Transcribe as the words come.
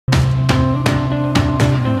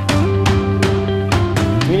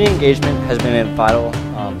engagement has been a vital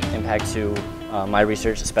impact to my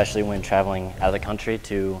research, especially when traveling out of the country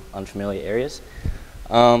to unfamiliar areas.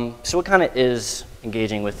 So what kind of is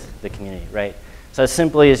engaging with the community, right? So as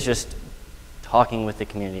simply as just talking with the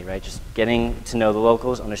community, right? Just getting to know the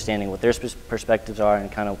locals, understanding what their perspectives are,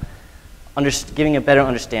 and kind of giving a better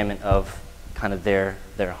understanding of kind of their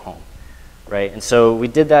home, right? And so we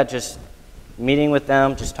did that just meeting with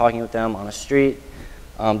them, just talking with them on the street,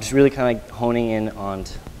 just really kind of honing in on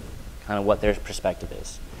kind of what their perspective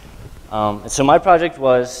is. And so my project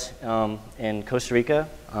was in Costa Rica.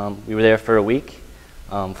 We were there for a week,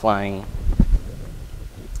 flying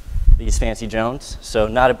these fancy drones, so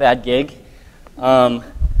not a bad gig.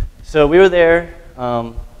 So we were there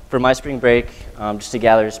for my spring break just to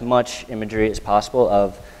gather as much imagery as possible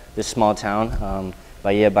of this small town,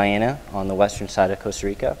 Bahia Ballena, on the western side of Costa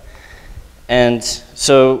Rica. And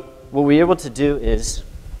so what we were able to do is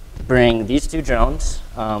bring these two drones.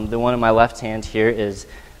 The one in my left hand here is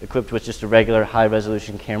equipped with just a regular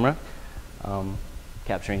high-resolution camera,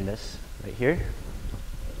 capturing this right here.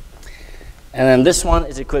 And then this one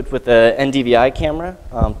is equipped with an NDVI camera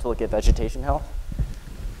to look at vegetation health.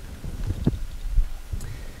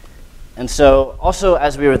 And so also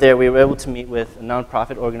as we were there, we were able to meet with a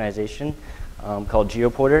nonprofit organization called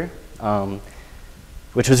Geoporter,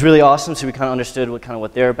 which was really awesome. So we kind of understood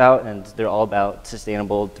what they're about, and they're all about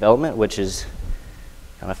sustainable development, which is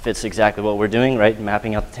kind of fits exactly what we're doing, right?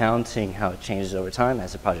 Mapping out the town, seeing how it changes over time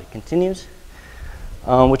as the project continues,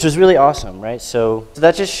 which was really awesome, right? So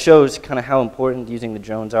that just shows kind of how important using the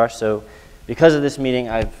drones are. So because of this meeting,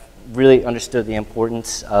 I've really understood the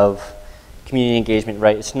importance of community engagement,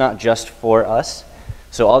 right? It's not just for us.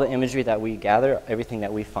 So all the imagery that we gather, everything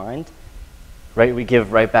that we find, right, we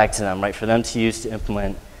give right back to them, right, for them to use to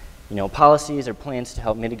implement, policies or plans to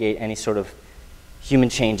help mitigate any sort of human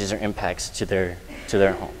changes or impacts to their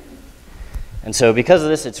home. And so because of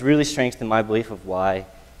this, it's really strengthened my belief of why,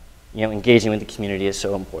 engaging with the community is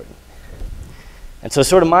so important. And so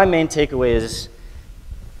sort of my main takeaway is,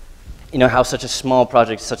 how such a small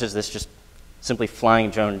project such as this, just simply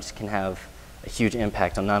flying drones, can have a huge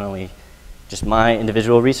impact on not only just my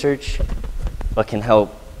individual research, but can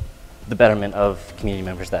help the betterment of community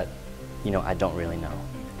members that, I don't really know.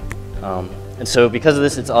 And so because of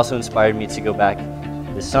this, it's also inspired me to go back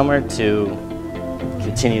this summer to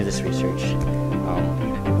continue this research.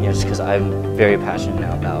 Just because I'm very passionate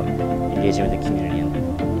now about engaging with the community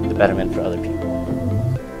and the betterment for other people.